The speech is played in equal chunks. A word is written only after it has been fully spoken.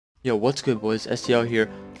Yo, what's good boys, STL here.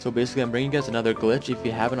 So basically I'm bringing you guys another glitch. If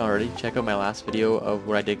you haven't already, check out my last video of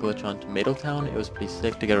where I did glitch on Tomato Town. It was pretty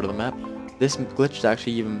sick to get out of the map. This glitch is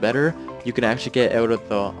actually even better. You can actually get out of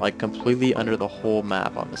the, completely under the whole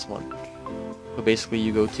map on this one. So basically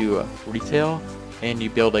you go to retail and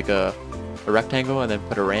you build like a rectangle and then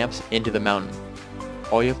put a ramps into the mountain.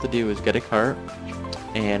 All you have to do is get a cart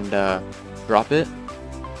and drop it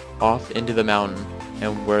off into the mountain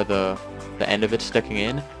and where the end of it's sticking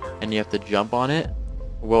in, and you have to jump on it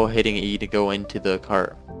while hitting E to go into the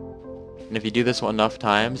cart. And if you do this enough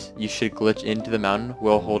times, you should glitch into the mountain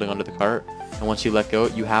while holding onto the cart. And once you let go,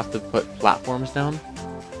 you have to put platforms down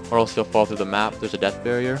or else you'll fall through the map. There's a death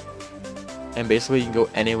barrier. And basically you can go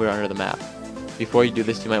anywhere under the map. Before you do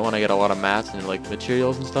this, you might want to get a lot of mats and like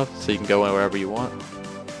materials and stuff so you can go wherever you want.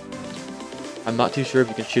 I'm not too sure if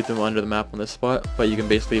you can shoot them under the map on this spot, but you can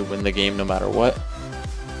basically win the game no matter what.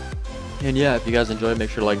 And yeah, if you guys enjoyed,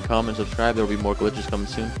 make sure to like, comment, and subscribe. There will be more glitches coming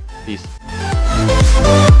soon. Peace.